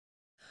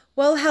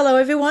Well, hello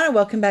everyone and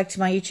welcome back to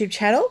my YouTube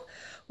channel.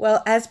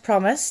 Well, as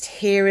promised,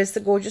 here is the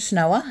gorgeous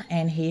Noah,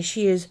 and here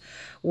she is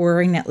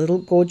wearing that little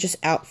gorgeous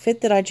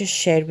outfit that I just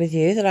shared with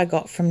you that I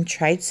got from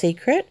Trade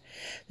Secret.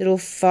 Little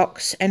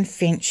fox and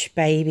finch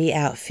baby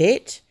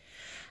outfit.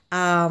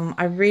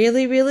 I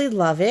really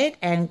love it,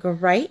 and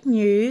great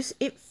news,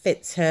 it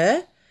fits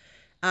her.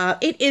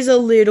 It is a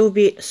little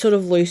bit sort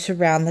of loose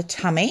around the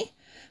tummy,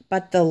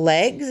 but the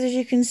legs, as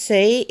you can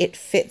see, it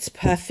fits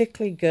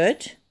perfectly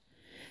good.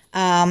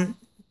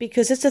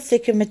 Because it's a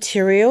thicker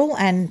material,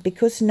 and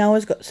because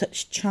Noah's got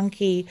such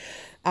chunky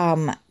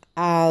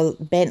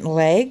bent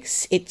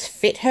legs, it's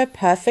fit her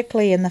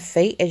perfectly in the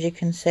feet, as you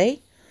can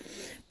see.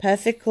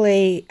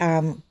 Perfectly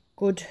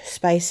good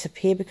space up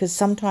here, because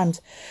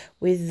sometimes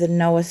with the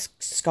Noah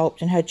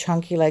sculpt and her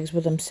chunky legs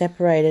with them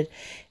separated,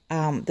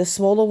 the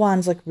smaller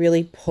ones like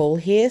really pull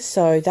here,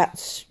 so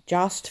that's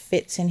just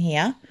fits in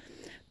here.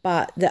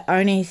 But the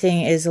only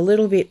thing is a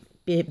little bit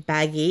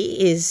baggy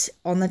is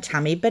on the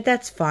tummy, but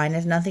that's fine.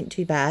 There's nothing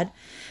too bad.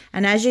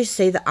 And as you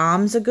see, the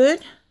arms are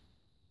good.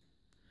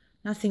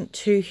 Nothing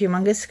too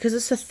humongous because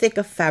it's a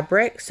thicker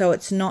fabric, so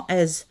it's not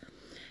as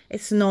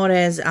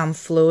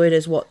fluid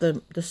as what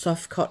the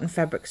soft cotton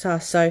fabrics are.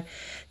 So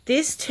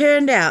this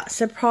turned out,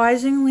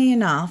 surprisingly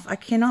enough, I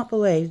cannot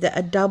believe that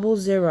a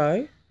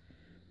 00.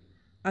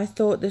 I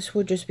thought this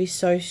would just be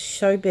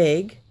so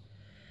big.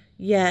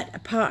 Yet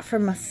apart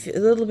from a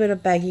little bit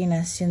of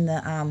bagginess in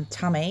the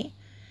tummy,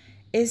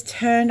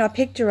 I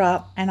picked her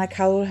up and I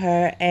cuddled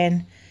her,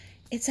 and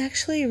it's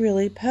actually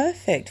really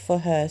perfect for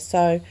her.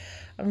 So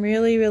I'm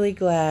really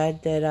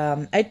glad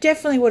that it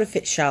definitely would have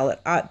fit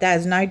Charlotte.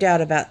 There's no doubt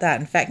about that.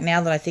 In fact,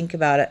 now that I think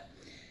about it,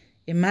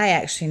 it may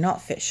actually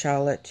not fit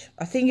Charlotte.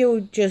 I think it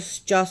would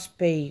just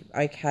be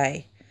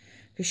okay,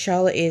 because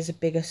Charlotte is a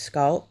bigger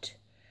sculpt.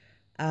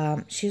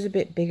 She's a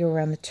bit bigger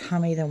around the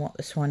tummy than what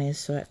this one is.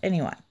 So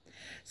anyway,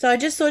 so I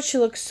just thought she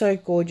looked so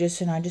gorgeous,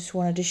 and I just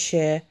wanted to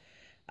share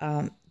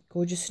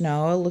gorgeous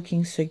Noah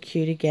looking so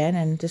cute again,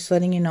 and just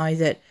letting you know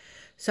that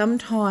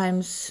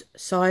sometimes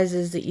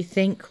sizes that you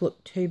think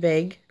look too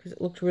big, because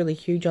it looked really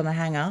huge on the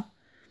hanger,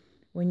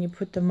 when you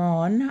put them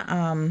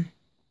on,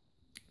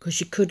 because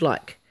you could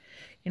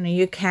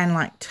you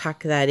can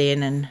tuck that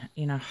in and,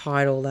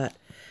 hide all that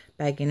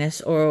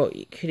bagginess, or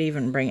you could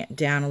even bring it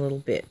down a little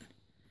bit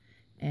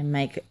and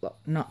make it look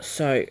not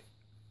so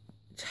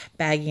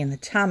baggy in the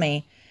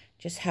tummy,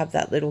 just have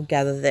that little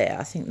gather there.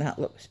 I think that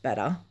looks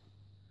better.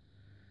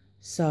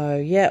 So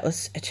yeah,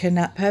 it turned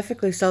out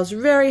perfectly. So I was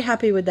very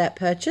happy with that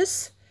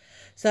purchase.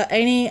 So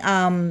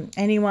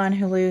anyone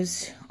who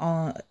lives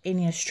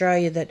in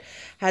Australia that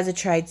has a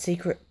Trade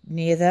Secret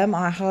near them,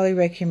 I highly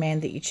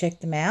recommend that you check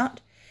them out.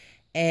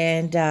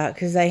 And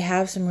because they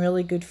have some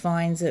really good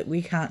finds that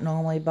we can't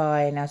normally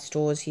buy in our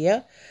stores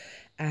here.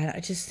 And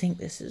I just think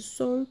this is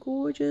so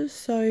gorgeous.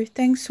 So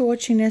thanks for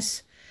watching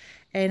this.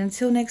 And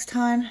until next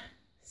time,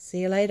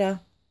 see you later.